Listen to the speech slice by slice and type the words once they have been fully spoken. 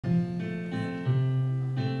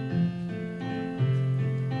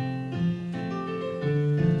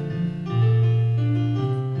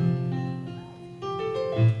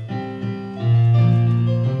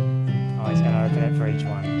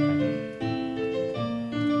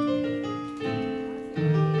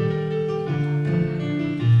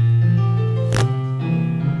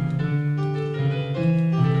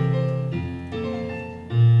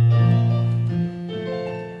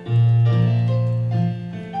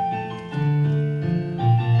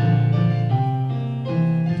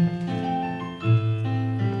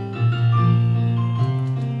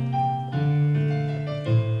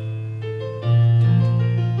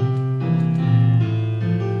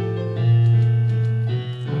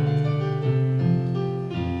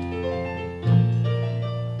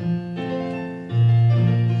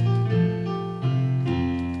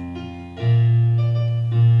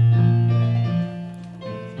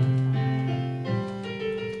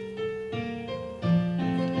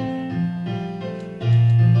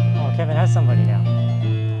has somebody now.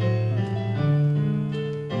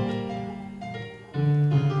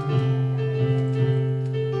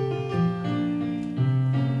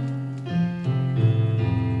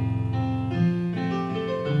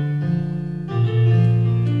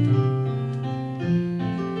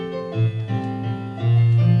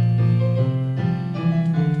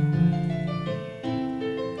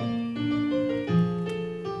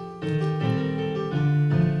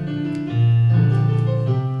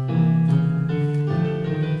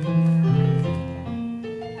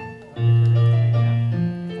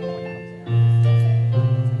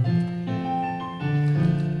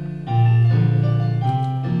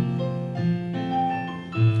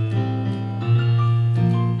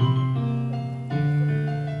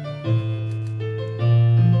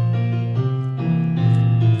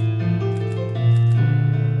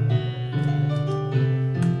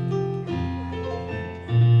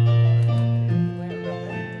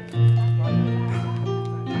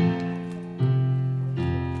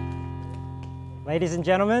 Ladies and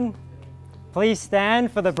gentlemen, please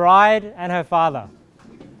stand for the bride and her father.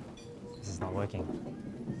 This is not working.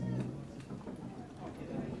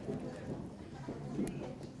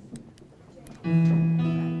 I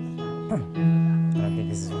don't think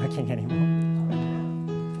this is working anymore.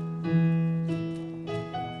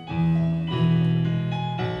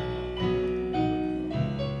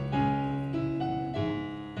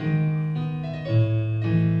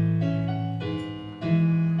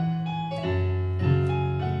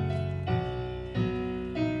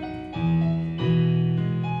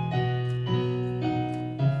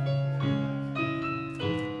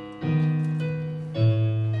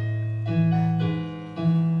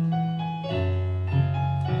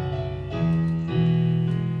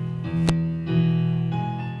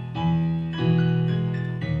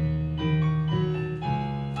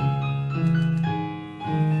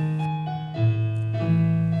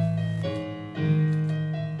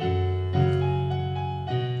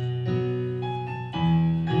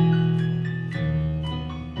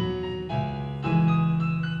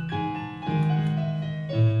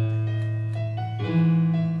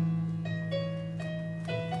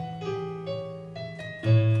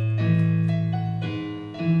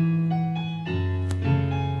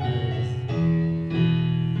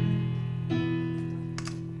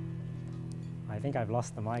 I think I've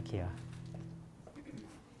lost the mic here.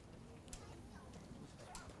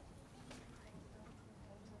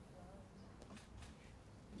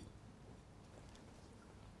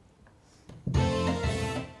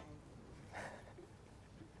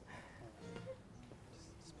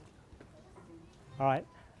 All right,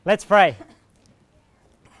 let's pray.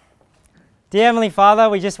 Dear Heavenly Father,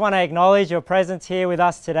 we just want to acknowledge your presence here with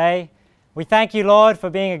us today. We thank you, Lord, for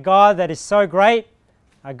being a God that is so great,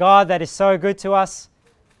 a God that is so good to us.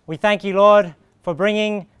 We thank you, Lord, for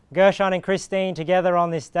bringing Gershon and Christine together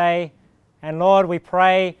on this day. And Lord, we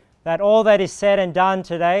pray that all that is said and done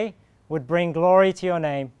today would bring glory to your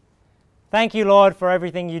name. Thank you, Lord, for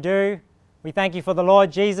everything you do. We thank you for the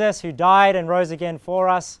Lord Jesus who died and rose again for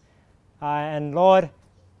us. And Lord,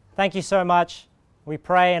 thank you so much. We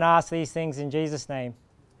pray and ask these things in Jesus' name.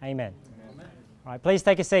 Amen. Amen. All right, please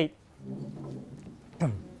take a seat.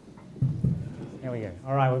 There we go.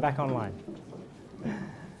 All right, we're back online.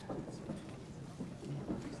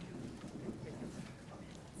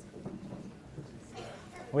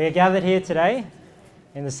 We are gathered here today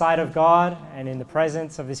in the sight of God and in the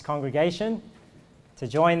presence of this congregation to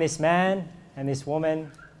join this man and this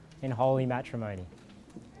woman in holy matrimony.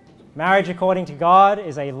 Marriage according to God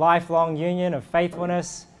is a lifelong union of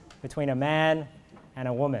faithfulness between a man and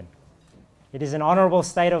a woman. It is an honorable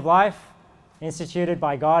state of life instituted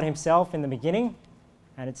by God himself in the beginning,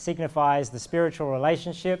 and it signifies the spiritual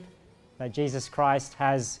relationship that Jesus Christ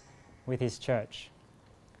has with his church.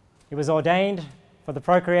 It was ordained for the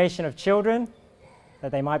procreation of children,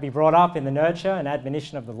 that they might be brought up in the nurture and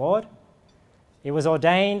admonition of the Lord. It was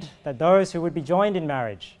ordained that those who would be joined in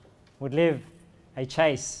marriage would live a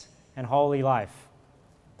chaste and holy life,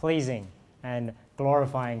 pleasing and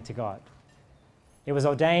glorifying to God. It was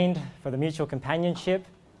ordained for the mutual companionship,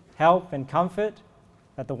 help and comfort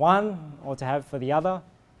that the one ought to have for the other,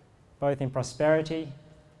 both in prosperity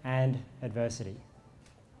and adversity.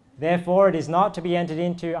 Therefore, it is not to be entered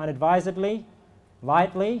into unadvisedly,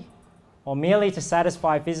 lightly, or merely to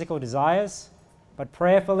satisfy physical desires, but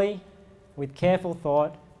prayerfully, with careful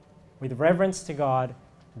thought, with reverence to God,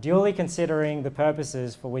 duly considering the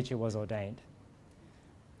purposes for which it was ordained.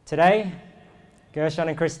 Today, Gershon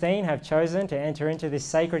and Christine have chosen to enter into this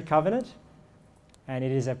sacred covenant, and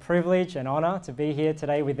it is a privilege and honor to be here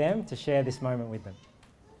today with them to share this moment with them.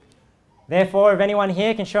 Therefore, if anyone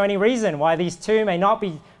here can show any reason why these two may not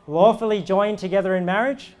be lawfully joined together in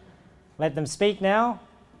marriage, let them speak now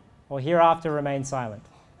or hereafter remain silent.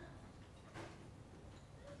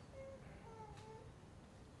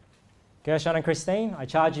 Gershon and Christine, I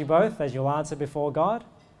charge you both as you'll answer before God,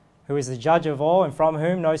 who is the judge of all and from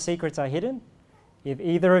whom no secrets are hidden. If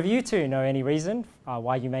either of you two know any reason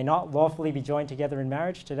why you may not lawfully be joined together in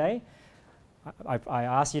marriage today, I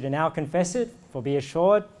ask you to now confess it, for be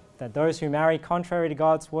assured that those who marry contrary to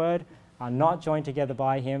God's word are not joined together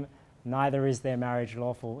by him, neither is their marriage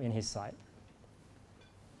lawful in his sight.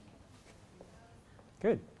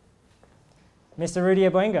 Good. Mr. Rudy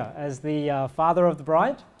Abuenga, as the father of the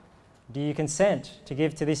bride, do you consent to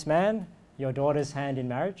give to this man your daughter's hand in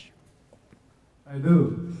marriage? I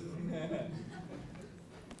do.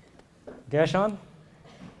 Gershon,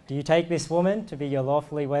 do you take this woman to be your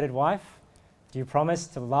lawfully wedded wife? Do you promise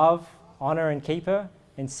to love, honor, and keep her,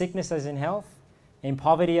 in sickness as in health, in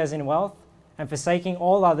poverty as in wealth, and forsaking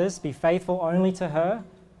all others, be faithful only to her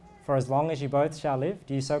for as long as you both shall live?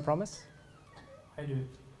 Do you so promise? I do.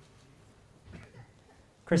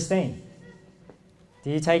 Christine, do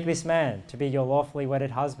you take this man to be your lawfully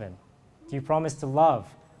wedded husband? Do you promise to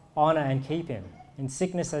love, honor, and keep him, in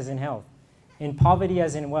sickness as in health, in poverty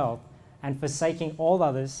as in wealth, and forsaking all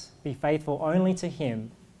others, be faithful only to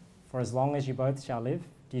him for as long as you both shall live?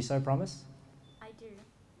 Do you so promise? I do.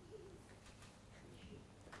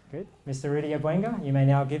 Good. Mr. Rudy Abuenga, you may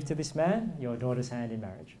now give to this man your daughter's hand in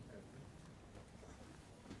marriage.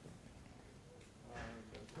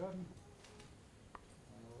 I would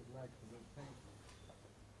like to thank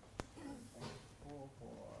Paul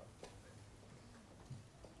for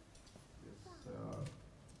this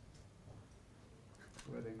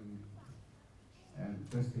wedding and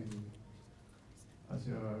Christine as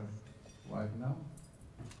your wife now.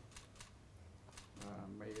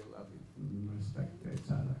 May you love and respect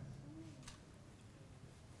each other.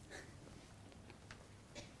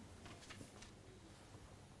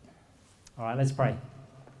 All right, let's pray.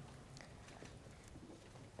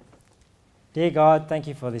 Dear God, thank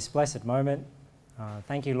you for this blessed moment.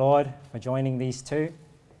 Thank you, Lord, for joining these two.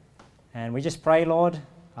 And we just pray, Lord,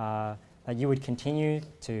 that you would continue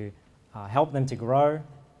to help them to grow.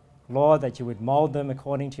 Lord, that you would mold them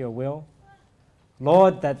according to your will.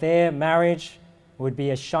 Lord, that their marriage would be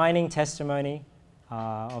a shining testimony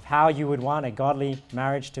of how you would want a godly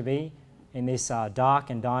marriage to be in this dark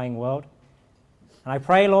and dying world. And I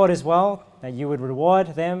pray, Lord, as well, that you would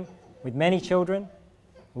reward them with many children.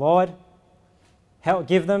 Lord,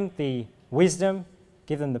 give them the wisdom,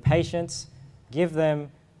 give them the patience, give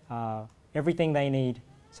them everything they need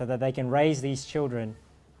so that they can raise these children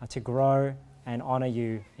to grow and honor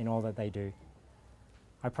you in all that they do.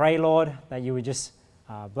 I pray, Lord, that you would just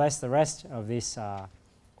bless the rest of this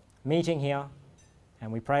meeting here.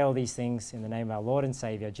 And we pray all these things in the name of our Lord and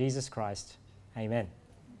Savior, Jesus Christ. Amen.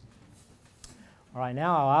 All right,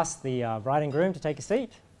 now I'll ask the bride and groom to take a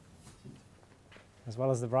seat, as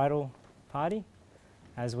well as the bridal party,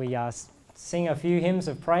 as we sing a few hymns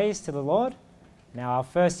of praise to the Lord. Now our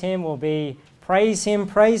first hymn will be Praise Him,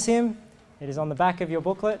 Praise Him. It is on the back of your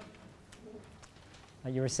booklet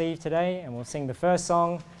that you received today, and we'll sing the first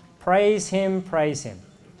song, Praise Him, Praise Him.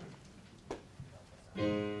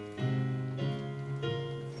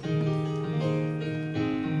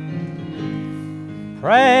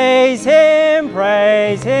 Praise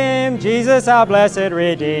Him, Jesus our blessed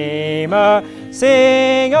Redeemer.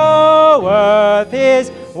 Sing, O earth, His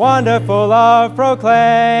wonderful love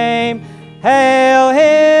proclaim. Hail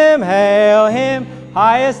Him,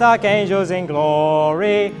 highest archangels in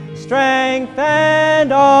glory. Strength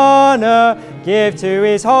and honor give to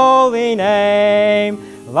His holy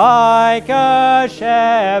name. Like a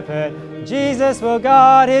shepherd, Jesus will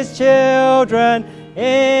guard His children.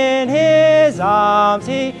 In His arms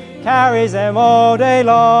He carries them all day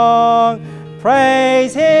long.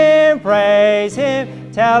 Praise Him,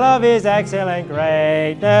 tell of His excellent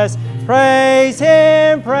greatness. Praise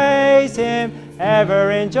Him,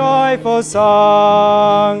 ever in joyful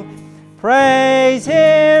song. Praise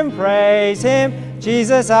Him,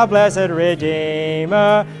 Jesus our blessed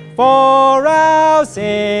Redeemer. For our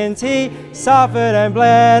sins He suffered and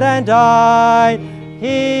bled and died.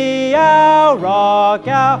 He our rock,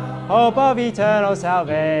 our hope of eternal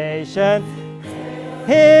salvation.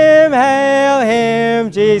 Hail Him,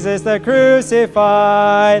 Jesus the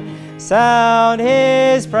crucified. Sound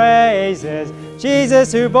His praises,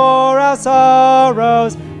 Jesus who bore our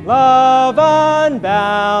sorrows. Love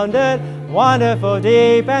unbounded, wonderful,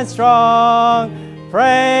 deep and strong.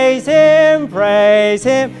 Praise Him,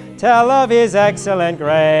 tell of his excellent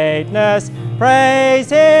greatness.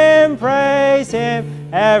 Praise him,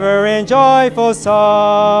 ever in joyful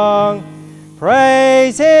song.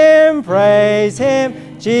 Praise him,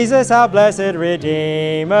 Jesus our blessed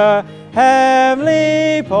Redeemer.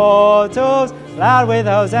 Heavenly portals loud with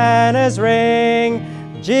hosannas ring.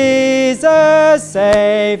 Jesus,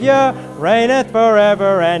 Saviour, reigneth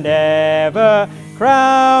forever and ever.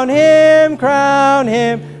 Crown him,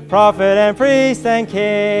 prophet and priest and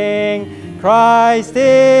king. Christ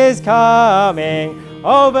is coming,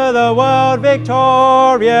 over the world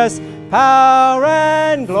victorious. Power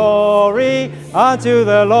and glory unto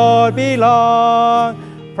the Lord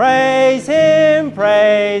belong. Praise him,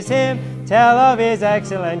 tell of his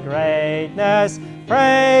excellent greatness.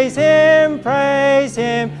 Praise him,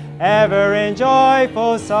 ever in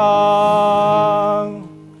joyful song.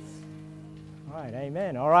 All right,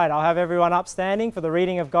 amen. All right, I'll have everyone up standing for the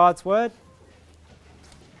reading of God's word.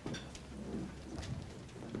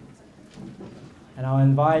 And I'll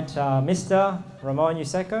invite Mr. Ramon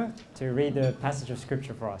Yuseco to read the passage of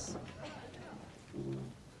Scripture for us.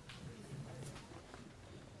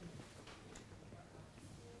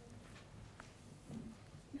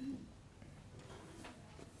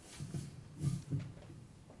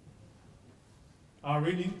 Our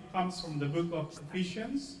reading comes from the book of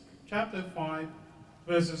Ephesians, chapter 5,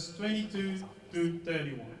 verses 22 to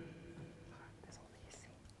 31.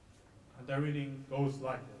 And the reading goes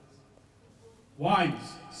like this.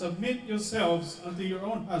 Wives, submit yourselves unto your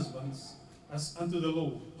own husbands as unto the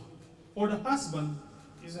Lord. For the husband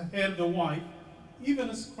is the head of the wife, even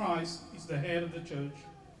as Christ is the head of the church,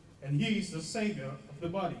 and he is the Savior of the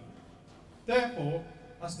body. Therefore,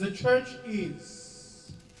 as the church is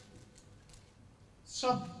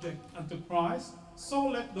subject unto Christ, so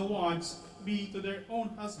let the wives be to their own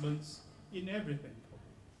husbands in everything.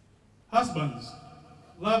 Husbands,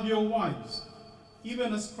 love your wives,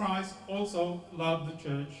 even as Christ also loved the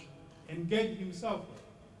church and gave himself for it,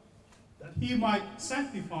 that he might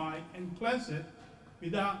sanctify and cleanse it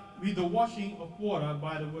with the washing of water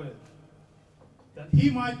by the word, that he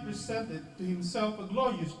might present it to himself a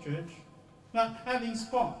glorious church, not having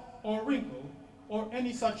spot or wrinkle or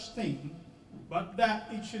any such thing, but that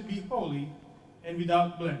it should be holy and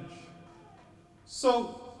without blemish.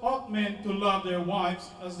 So ought men to love their wives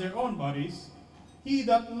as their own bodies. He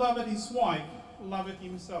that loveth his wife loveth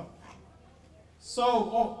himself.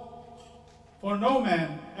 For no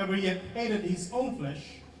man ever yet hated his own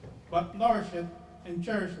flesh, but nourisheth and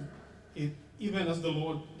cherisheth it, even as the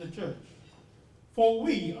Lord the church. For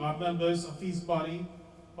we are members of his body,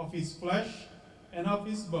 of his flesh, and of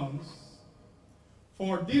his bones.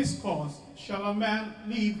 For this cause shall a man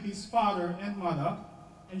leave his father and mother,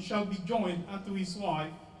 and shall be joined unto his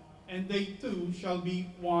wife, and they two shall be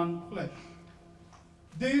one flesh.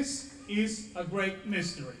 This is a great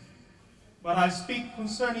mystery, but I speak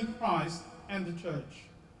concerning Christ and the church.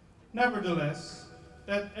 Nevertheless,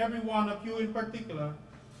 that every one of you in particular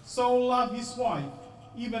so love his wife,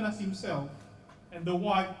 even as himself, and the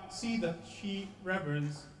wife see that she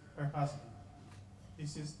reverence her husband.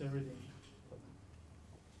 This is the reading.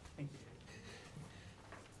 Thank you.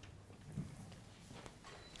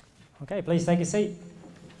 Okay, please take a seat.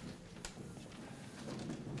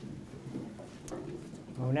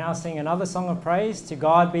 We'll now sing another song of praise, To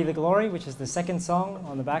God Be the Glory, which is the second song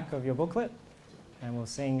on the back of your booklet. And we'll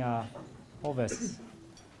sing all verses.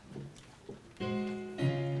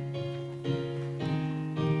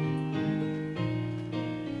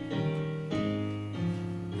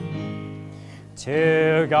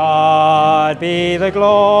 To God be the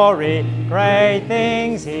glory, great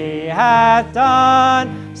things he hath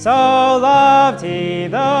done. So loved he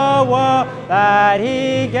the world that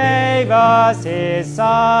he gave us his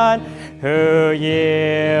Son, who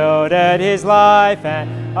yielded his life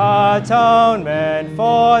and atonement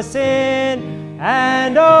for sin,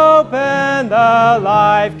 and opened the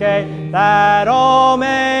life gate that all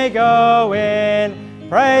may go in.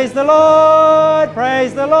 Praise the Lord,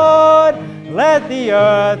 praise the Lord. Let the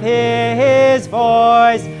earth hear his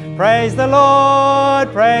voice. Praise the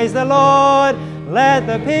Lord, praise the Lord. Let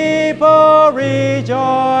the people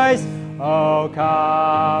rejoice. Oh,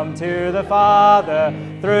 come to the Father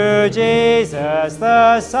through Jesus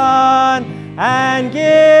the Son, and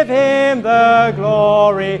give him the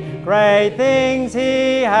glory, great things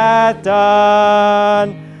he hath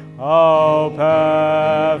done. Oh,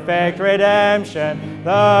 perfect redemption,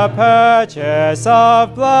 the purchase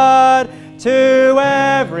of blood, to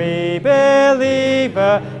every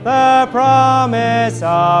believer the promise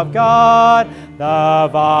of God. The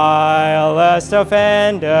vilest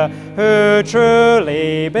offender who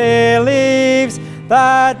truly believes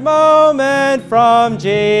that moment from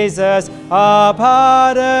Jesus a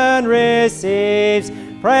pardon receives.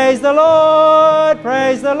 Praise the Lord,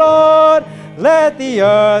 praise the Lord. Let the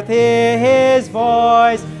earth hear his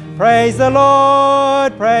voice. Praise the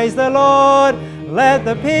Lord, praise the Lord. Let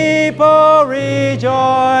the people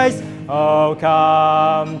rejoice. Oh,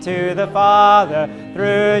 come to the Father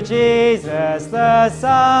through Jesus the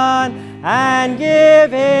Son, and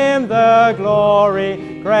give him the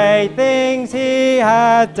glory. Great things he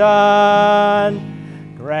hath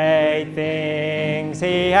done. Great things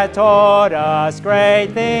he hath taught us.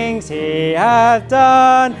 Great things he hath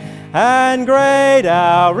done. And great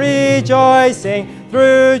our rejoicing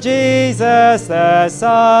through Jesus the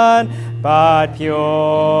Son. But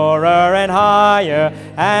purer and higher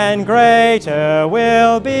and greater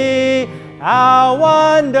will be our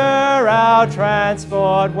wonder, our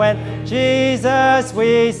transport when Jesus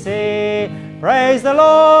we see. Praise the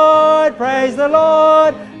Lord, praise the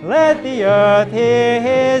Lord. Let the earth hear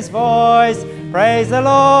his voice. Praise the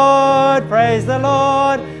Lord, praise the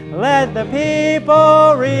Lord. Let the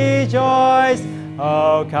people rejoice.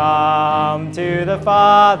 Oh, come to the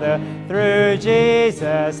Father through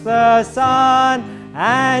Jesus the Son,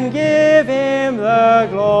 and give him the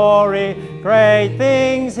glory. Great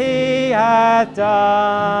things he hath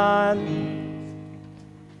done.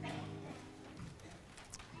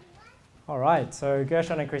 All right, so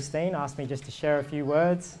Gershon and Christine asked me just to share a few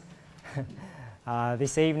words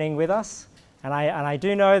this evening with us. And I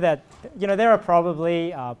do know that, there are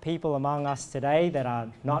probably people among us today that are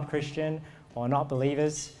not Christian or not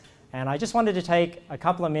believers. And I just wanted to take a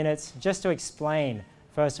couple of minutes just to explain,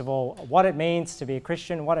 first of all, what it means to be a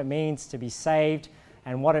Christian, what it means to be saved,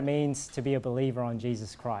 and what it means to be a believer on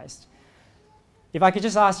Jesus Christ. If I could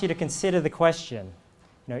just ask you to consider the question,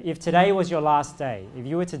 if today was your last day, if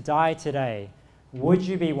you were to die today, would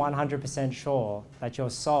you be 100% sure that your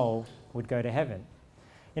soul would go to heaven?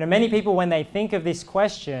 Many people, when they think of this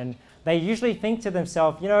question, they usually think to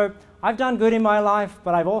themselves, I've done good in my life,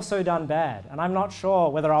 but I've also done bad, and I'm not sure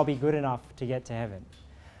whether I'll be good enough to get to heaven.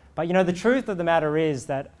 But the truth of the matter is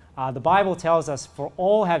that the Bible tells us, for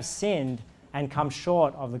all have sinned and come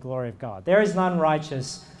short of the glory of God. There is none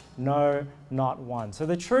righteous, no, not one. So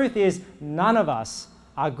the truth is, none of us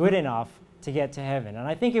are good enough to get to heaven. And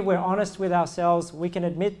I think if we're honest with ourselves, we can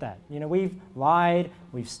admit that. We've lied,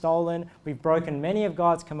 we've stolen, we've broken many of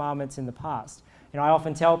God's commandments in the past. I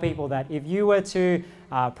often tell people that if you were to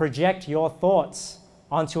project your thoughts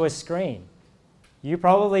onto a screen, you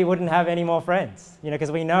probably wouldn't have any more friends,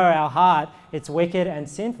 because we know our heart, it's wicked and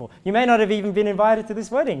sinful. You may not have even been invited to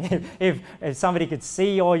this wedding if somebody could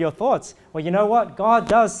see all your thoughts. Well, you know what? God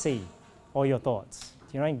does see all your thoughts.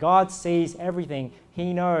 God sees everything.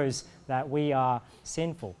 He knows that we are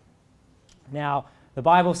sinful. Now, the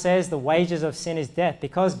Bible says the wages of sin is death.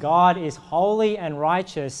 Because God is holy and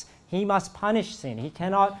righteous, he must punish sin. He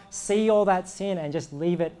cannot see all that sin and just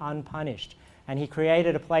leave it unpunished. And he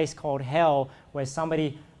created a place called hell where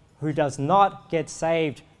somebody who does not get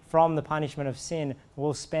saved from the punishment of sin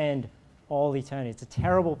will spend all eternity. It's a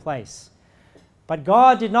terrible place. But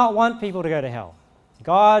God did not want people to go to hell.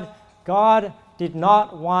 God did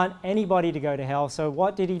not want anybody to go to hell. So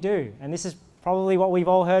what did he do? And this is probably what we've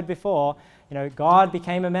all heard before. God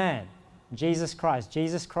became a man, Jesus Christ.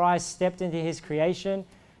 Jesus Christ stepped into his creation.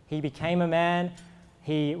 He became a man.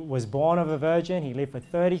 He was born of a virgin. He lived for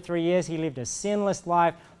 33 years. He lived a sinless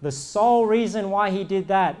life. The sole reason why he did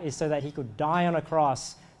that is so that he could die on a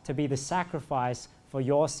cross to be the sacrifice for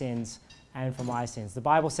your sins and for my sins. The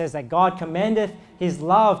Bible says that God commendeth his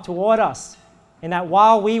love toward us, in that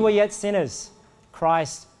while we were yet sinners,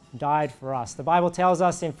 Christ died for us. The Bible tells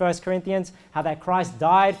us in 1 Corinthians how that Christ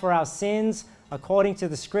died for our sins according to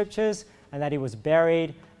the Scriptures, and that he was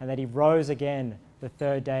buried, and that he rose again the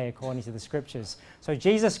third day according to the Scriptures. So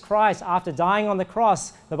Jesus Christ, after dying on the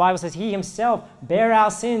cross, the Bible says he himself bare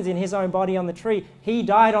our sins in his own body on the tree. He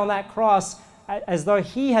died on that cross as though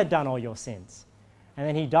he had done all your sins. And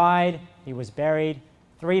then he died, he was buried.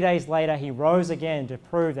 3 days later, he rose again to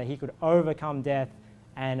prove that he could overcome death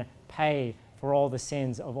and pay for all the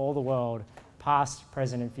sins of all the world, past,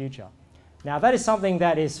 present, and future. Now, that is something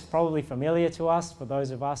that is probably familiar to us, for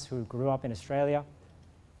those of us who grew up in Australia.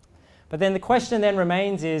 But then the question then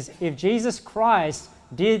remains is, if Jesus Christ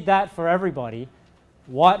did that for everybody,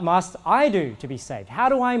 what must I do to be saved? How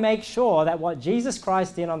do I make sure that what Jesus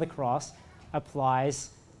Christ did on the cross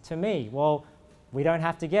applies to me? Well, we don't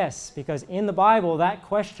have to guess, because in the Bible, that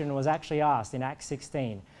question was actually asked in Acts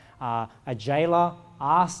 16. A jailer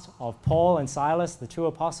asked of Paul and Silas, the two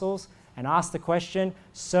apostles, and asked the question,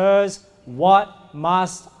 "Sirs, what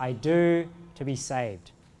must I do to be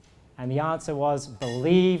saved?" And the answer was,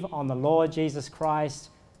 believe on the Lord Jesus Christ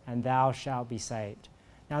and thou shalt be saved.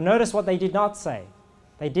 Now notice what they did not say.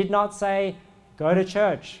 They did not say, go to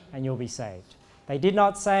church and you'll be saved. They did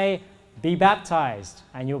not say, be baptized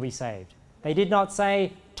and you'll be saved. They did not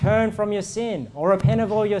say, turn from your sin or repent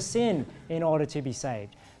of all your sin in order to be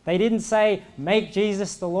saved. They didn't say, make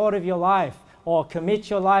Jesus the Lord of your life or commit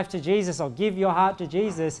your life to Jesus or give your heart to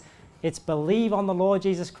Jesus. It's believe on the Lord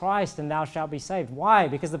Jesus Christ and thou shalt be saved. Why?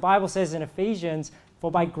 Because the Bible says in Ephesians, for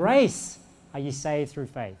by grace are ye saved through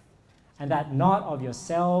faith, and that not of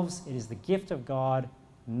yourselves, it is the gift of God,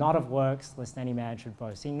 not of works, lest any man should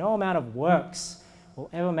boast. See, no amount of works will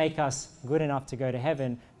ever make us good enough to go to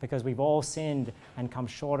heaven, because we've all sinned and come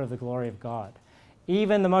short of the glory of God.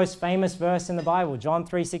 Even the most famous verse in the Bible, John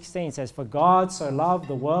 3:16, says, for God so loved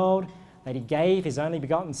the world that he gave his only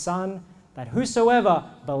begotten Son, that whosoever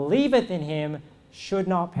believeth in him should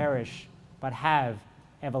not perish, but have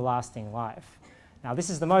everlasting life. Now, this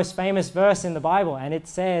is the most famous verse in the Bible, and it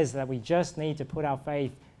says that we just need to put our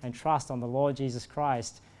faith and trust on the Lord Jesus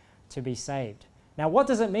Christ to be saved. Now, what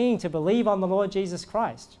does it mean to believe on the Lord Jesus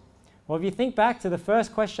Christ? Well, if you think back to the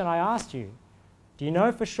first question I asked you, do you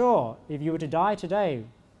know for sure if you were to die today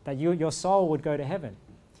that your soul would go to heaven?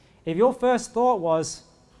 If your first thought was,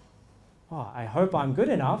 oh, I hope I'm good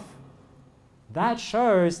enough, that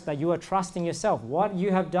shows that you are trusting yourself. What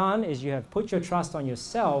you have done is you have put your trust on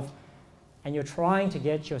yourself and you're trying to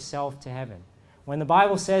get yourself to heaven. When the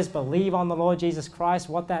Bible says believe on the Lord Jesus Christ,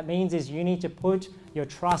 what that means is you need to put your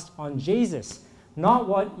trust on Jesus. Not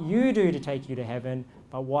what you do to take you to heaven,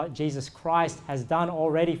 but what Jesus Christ has done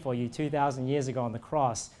already for you 2,000 years ago on the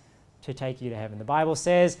cross to take you to heaven. The Bible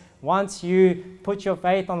says once you put your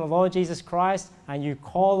faith on the Lord Jesus Christ and you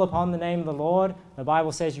call upon the name of the Lord, the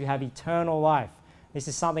Bible says you have eternal life. This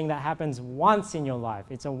is something that happens once in your life.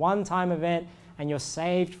 It's a one-time event and you're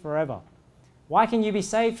saved forever. Why can you be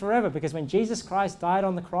saved forever? Because when Jesus Christ died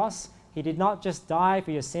on the cross, he did not just die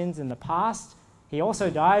for your sins in the past, he also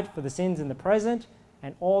died for the sins in the present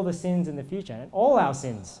and all the sins in the future. And all our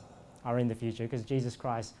sins are in the future because Jesus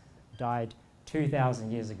Christ died 2,000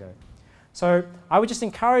 years ago. So I would just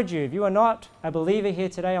encourage you, if you are not a believer here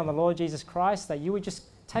today on the Lord Jesus Christ, that you would just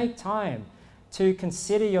take time to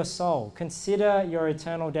consider your soul, consider your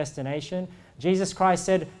eternal destination. Jesus Christ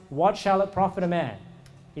said, what shall it profit a man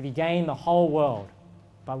if he gain the whole world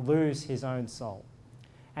but lose his own soul?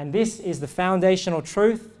 And this is the foundational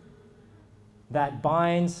truth that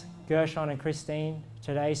binds Gershon and Christine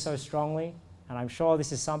today so strongly, and I'm sure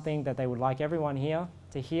this is something that they would like everyone here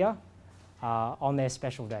to hear on their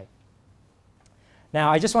special day. Now,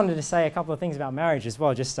 I just wanted to say a couple of things about marriage as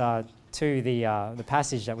well, just to the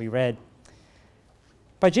passage that we read.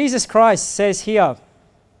 But Jesus Christ says here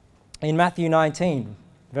in Matthew 19,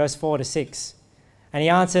 verse 4 to 6, and he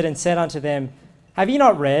answered and said unto them, have ye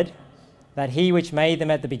not read that he which made them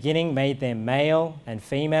at the beginning made them male and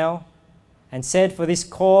female, and said, for this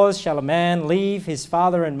cause shall a man leave his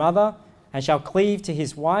father and mother, and shall cleave to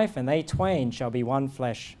his wife, and they twain shall be one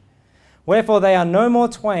flesh. Wherefore they are no more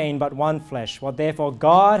twain, but one flesh. What therefore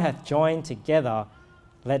God hath joined together,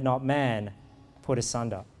 let not man put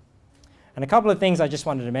asunder. And a couple of things I just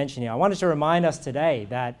wanted to mention here. I wanted to remind us today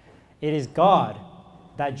that it is God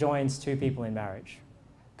that joins two people in marriage.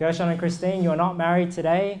 Gershon and Christine, you are not married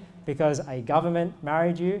today because a government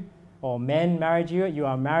married you or men married you. You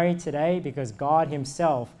are married today because God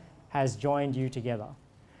himself has joined you together.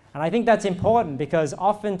 And I think that's important because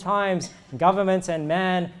oftentimes governments and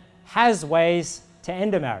man has ways to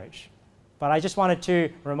end a marriage. But I just wanted to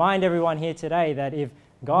remind everyone here today that if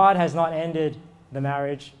God has not ended the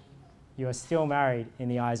marriage, you are still married in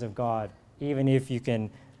the eyes of God, even if you can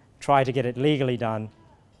try to get it legally done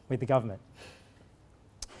with the government.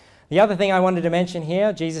 The other thing I wanted to mention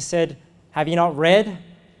here, Jesus said, have you not read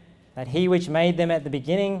that he which made them at the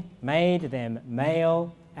beginning made them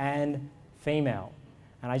male and female?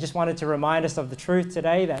 And I just wanted to remind us of the truth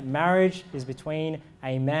today that marriage is between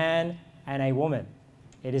a man and a woman.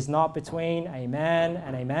 It is not between a man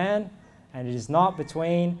and a man, and it is not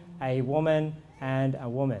between a woman and a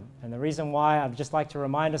woman. And the reason why I'd just like to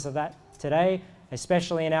remind us of that today,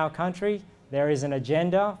 especially in our country, there is an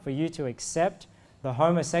agenda for you to accept the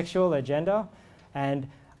homosexual agenda. And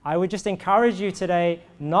I would just encourage you today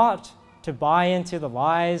not to buy into the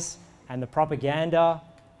lies and the propaganda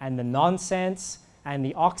and the nonsense and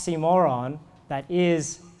the oxymoron that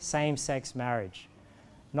is same-sex marriage.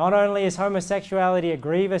 Not only is homosexuality a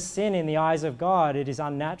grievous sin in the eyes of God, it is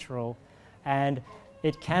unnatural, and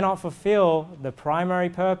it cannot fulfill the primary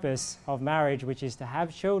purpose of marriage, which is to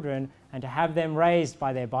have children and to have them raised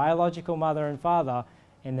by their biological mother and father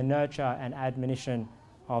in the nurture and admonition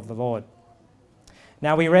of the Lord.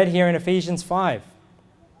 Now we read here in Ephesians 5,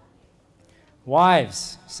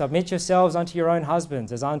 "Wives, submit yourselves unto your own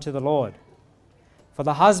husbands as unto the Lord. For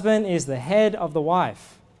the husband is the head of the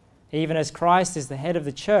wife, even as Christ is the head of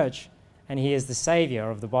the church, and he is the Saviour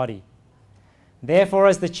of the body. Therefore,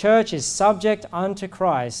 as the church is subject unto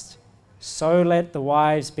Christ, so let the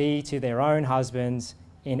wives be to their own husbands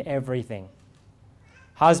in everything.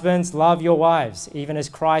 Husbands, love your wives, even as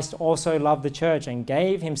Christ also loved the church and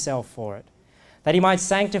gave himself for it, that he might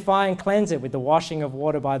sanctify and cleanse it with the washing of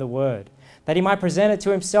water by the word, that he might present it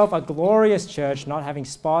to himself a glorious church, not having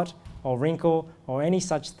spot or wrinkle or any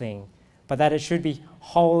such thing, but that it should be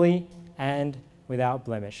holy and without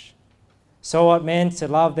blemish. So ought men to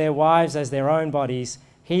love their wives as their own bodies.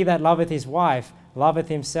 He that loveth his wife loveth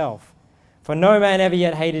himself. For no man ever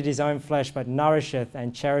yet hated his own flesh, but nourisheth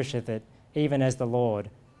and cherisheth it, even as the Lord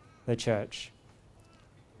the church."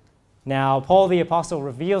 Now, Paul the Apostle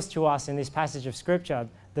reveals to us in this passage of Scripture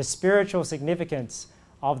the spiritual significance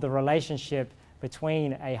of the relationship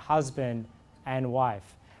between a husband and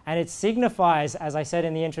wife. And it signifies, as I said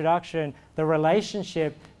in the introduction, the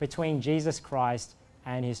relationship between Jesus Christ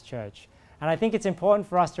and his church. And I think it's important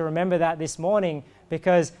for us to remember that this morning,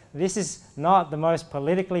 because this is not the most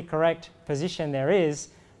politically correct position there is,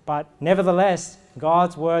 but nevertheless,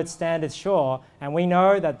 God's word standeth sure, and we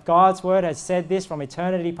know that God's word has said this from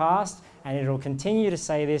eternity past, and it will continue to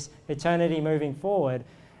say this eternity moving forward.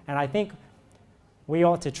 And I think we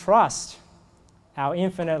ought to trust our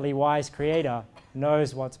infinitely wise Creator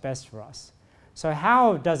knows what's best for us. So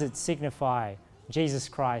how does it signify Jesus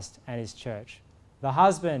Christ and his church? The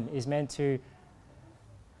husband is meant to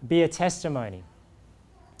be a testimony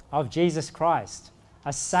of Jesus Christ,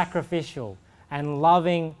 a sacrificial and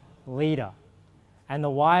loving leader. And the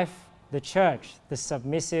wife, the church, the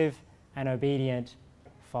submissive and obedient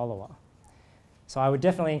follower. So I would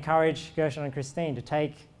definitely encourage Gershon and Christine to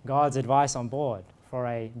take God's advice on board for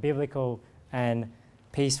a biblical and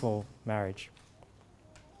peaceful marriage.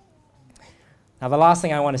 Now, the last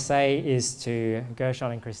thing I want to say is to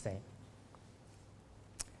Gershon and Christine.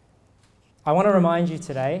 I want to remind you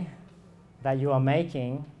today that you are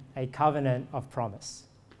making a covenant of promise.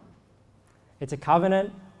 It's a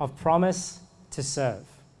covenant of promise to serve.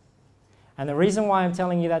 And the reason why I'm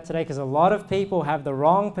telling you that today, because a lot of people have the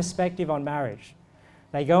wrong perspective on marriage.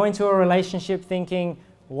 They go into a relationship thinking,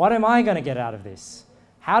 what am I going to get out of this?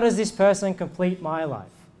 How does this person complete my life?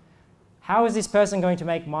 How is this person going to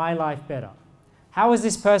make my life better? How is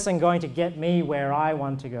this person going to get me where I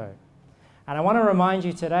want to go? And I want to remind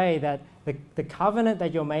you today that the covenant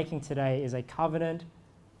that you're making today is a covenant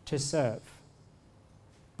to serve.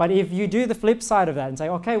 But if you do the flip side of that and say,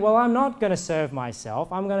 okay, well, I'm not going to serve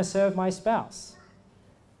myself, I'm going to serve my spouse,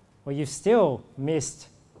 well, you've still missed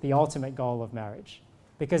the ultimate goal of marriage.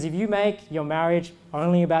 Because if you make your marriage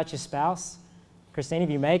only about your spouse, Christine, if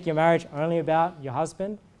you make your marriage only about your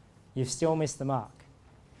husband, you've still missed the mark.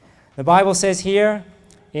 The Bible says here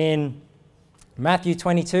in Matthew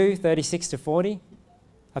 22, 36 to 40,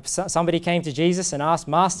 somebody came to Jesus and asked,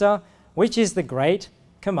 "Master, which is the great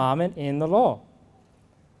commandment in the law?"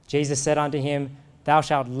 Jesus said unto him, "Thou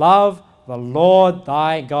shalt love the Lord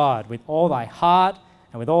thy God with all thy heart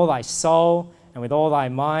and with all thy soul and with all thy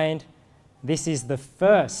mind. This is the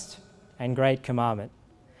first and great commandment.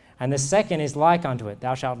 And the second is like unto it,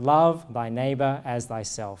 thou shalt love thy neighbor as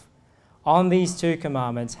thyself. On these two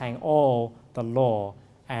commandments hang all the law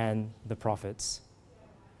and the prophets."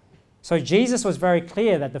 So Jesus was very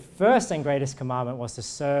clear that the first and greatest commandment was to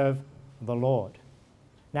serve the Lord.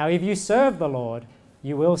 Now, if you serve the Lord,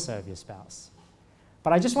 you will serve your spouse.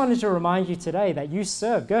 But I just wanted to remind you today that you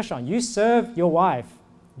serve, Gershon, you serve your wife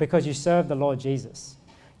because you serve the Lord Jesus.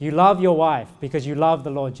 You love your wife because you love the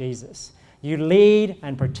Lord Jesus. You lead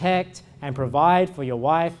and protect and provide for your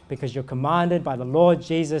wife because you're commanded by the Lord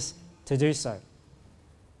Jesus to do so.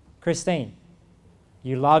 Christine,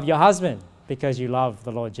 you love your husband because you love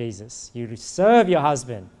the Lord Jesus. You serve your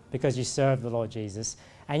husband because you serve the Lord Jesus.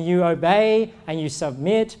 And you obey and you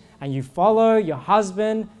submit and you follow your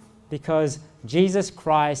husband because Jesus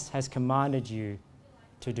Christ has commanded you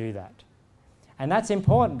to do that. And that's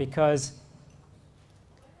important because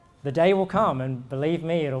the day will come, and believe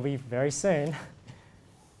me, it'll be very soon,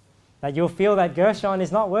 that you'll feel that Gershon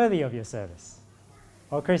is not worthy of your service.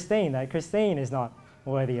 Or Christine, that Christine is not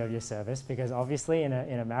worthy of your service, because obviously in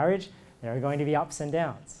a marriage, there are going to be ups and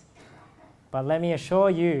downs. But let me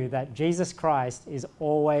assure you that Jesus Christ is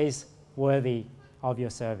always worthy of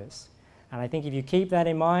your service. And I think if you keep that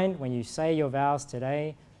in mind when you say your vows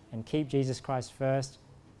today and keep Jesus Christ first,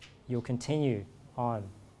 you'll continue on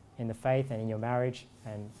in the faith and in your marriage,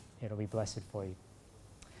 and it'll be blessed for you.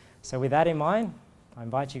 So with that in mind, I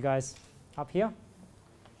invite you guys up here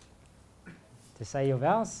to say your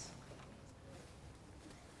vows.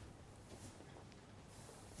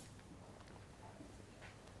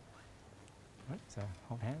 Right, so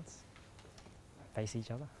hold hands, face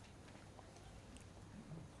each other.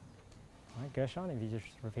 All right, Gershon, if you just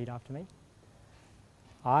repeat after me.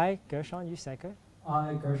 I, Gershon Yuseco,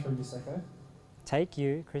 I, Gershon Yuseco, take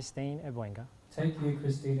you, Christine Ebwenga, take you,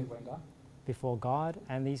 Christine Wenga, before God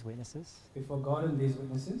and these witnesses, before God and these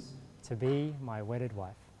witnesses, to be my wedded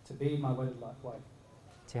wife, to be my wedded wife,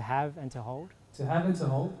 to have and to hold, to have and to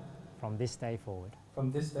hold, from this day forward,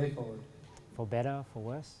 from this day forward, for better, for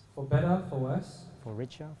worse, for better, for worse, for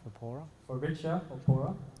richer, for poorer, for richer or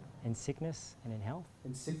poorer, in sickness and in health,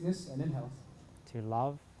 in sickness and in health, to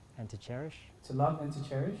love and to cherish, to love and to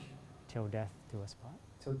cherish, till death do us part.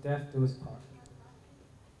 till death do us part.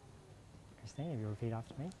 Christine, if you repeat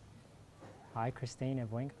after me. I, Christine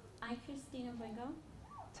Ebwenga, I, Christina Wengo,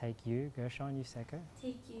 take you, Gershon Yuseco,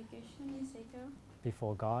 take you, Gershon Yuseco,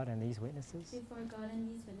 before God and these witnesses, before God and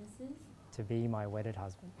these witnesses, to be my wedded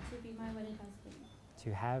husband, to be my wedded husband,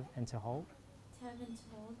 to have and to hold, to have and to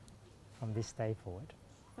hold, from this day forward,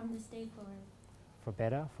 from this day forward, for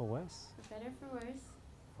better, for worse, for better, for worse,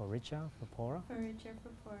 for richer, for poorer, for richer, for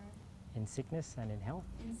poorer, in sickness and in health,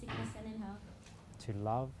 in sickness and in health, to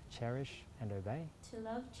love, cherish, and obey, to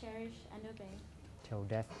love, cherish, and obey, till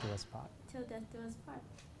death do us part. till death do us part.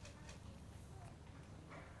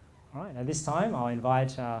 All right, at this time, I'll invite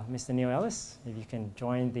Mr. Neil Ellis, if you can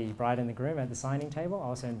join the bride and the groom at the signing table. I'll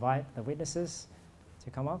also invite the witnesses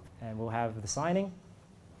to come up, and we'll have the signing.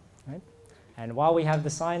 Right? And while we have the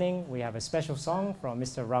signing, we have a special song from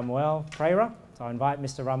Mr. Ramuel Pereira. So I'll invite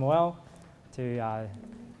Mr. Ramuel to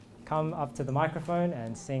come up to the microphone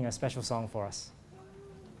and sing a special song for us.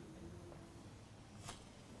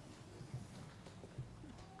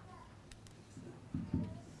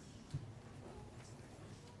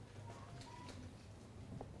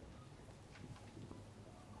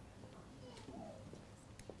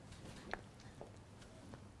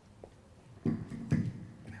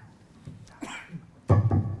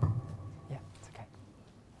 Yeah, it's okay.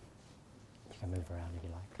 You can move around if you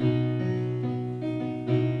like.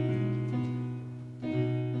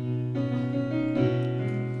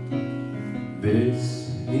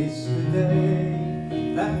 This is the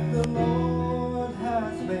day that the Lord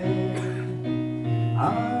has made.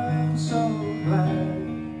 I'm so glad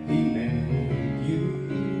He made you.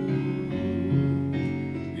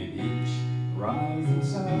 With each rising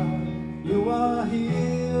sun, you are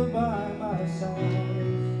here by my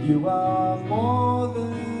side. You are more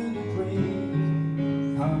than a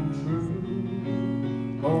dream come true.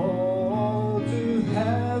 Oh, to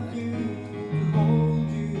have you, to hold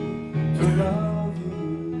you, to love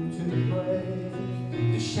you, to pray,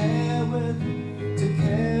 to share with, to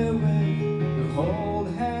care with, to hold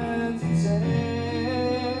hands and say,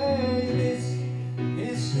 this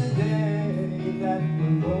is the day that the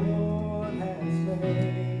Lord has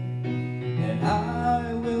made, and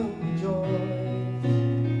I will rejoice,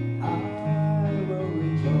 I will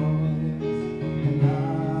rejoice, and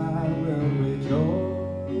I will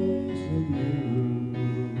rejoice with you.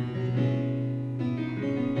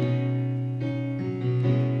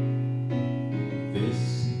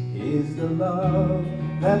 This is the love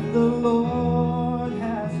that the Lord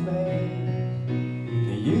has made.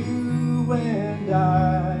 You and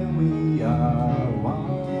I, we are one.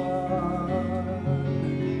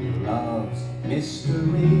 Love's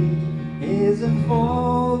mystery is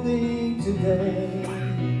unfolding today.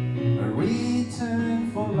 A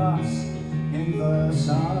return for us in the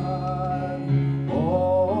sun.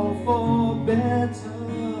 Oh, for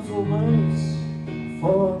better, for worse,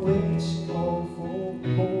 for rich or for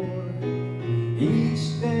poor.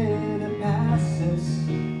 Each day that passes,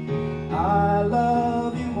 I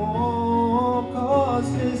love you more,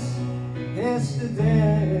 'cause this is the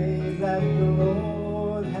day that the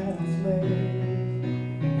Lord has made,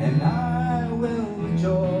 and I will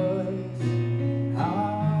rejoice,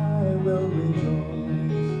 I will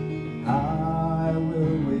rejoice, I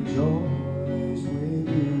will rejoice with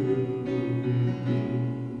you.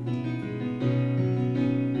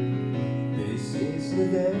 This is the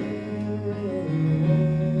day.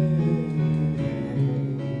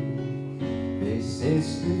 This is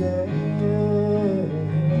the day.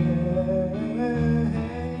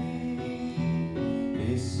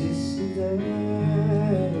 This is the day.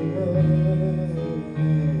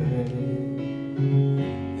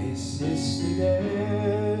 This is the day.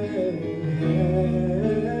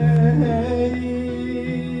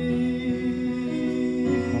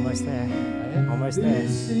 Almost there. Almost there.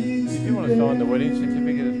 This is If you want to sign the wedding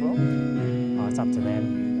certificate as well. Oh, it's up to them.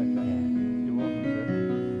 You're welcome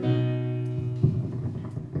to.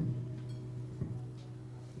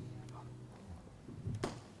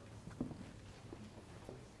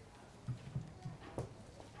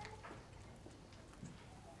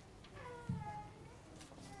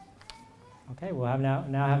 Okay, we'll now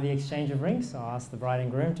have the exchange of rings. So I'll ask the bride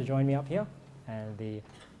and groom to join me up here, and the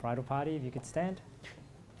bridal party, if you could stand.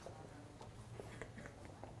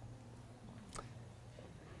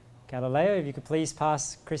 Galileo, if you could please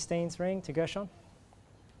pass Christine's ring to Gershon.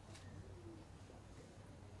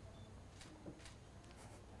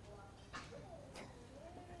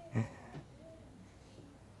 And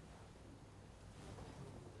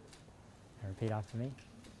repeat after me.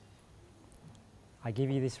 I give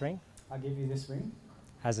you this ring I give you this ring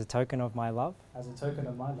as a token of my love as a token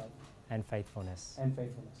of my love and faithfulness. and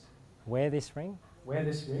faithfulness. Wear this ring Wear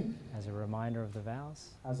this ring as a reminder of the vows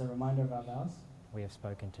as a reminder of our vows we have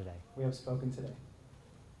spoken today. we have spoken today.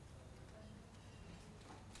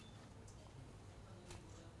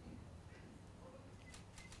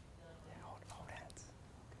 Hold hands.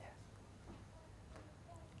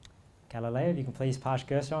 Galileo, if you can please pass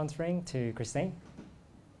Gershon's ring to Christine.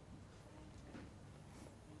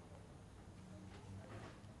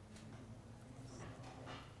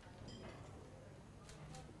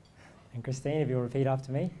 And Christine, if you'll repeat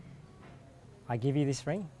after me. I give you this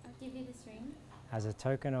ring I give you this ring as a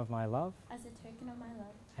token of my love as a token of my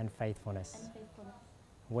love and faithfulness. and faithfulness.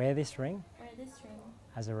 Wear this ring Wear this ring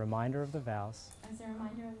as a reminder of the vows as a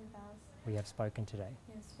reminder of the vows we have spoken today.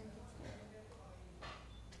 we have spoken today.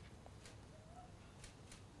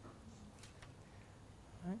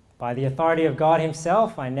 By the authority of God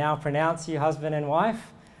himself, I now pronounce you husband and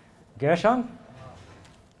wife. Gershon,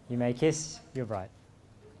 you may kiss your bride.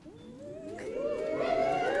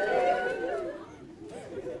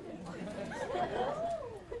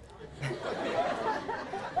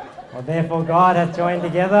 Well, therefore God hath joined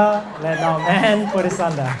together, let not man put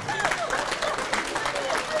asunder.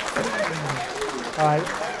 All right,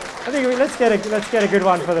 I think let's get a good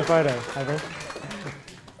one for the photo, I think.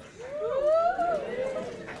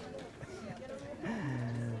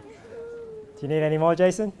 Do you need any more,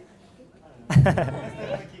 Jason? All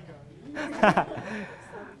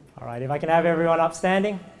right, if I can have everyone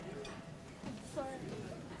upstanding.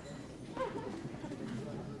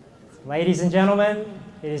 Ladies and gentlemen,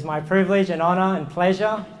 it is my privilege and honor and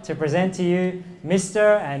pleasure to present to you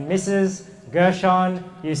Mr. and Mrs. Gershon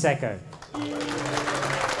Yuseco.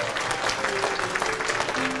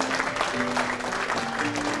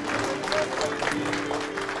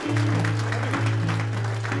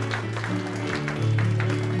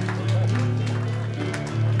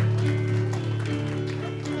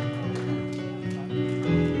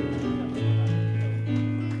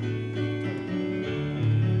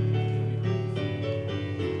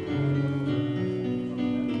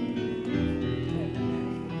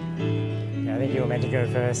 Yeah, I think you were meant to go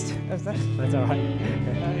first. That's all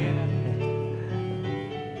right.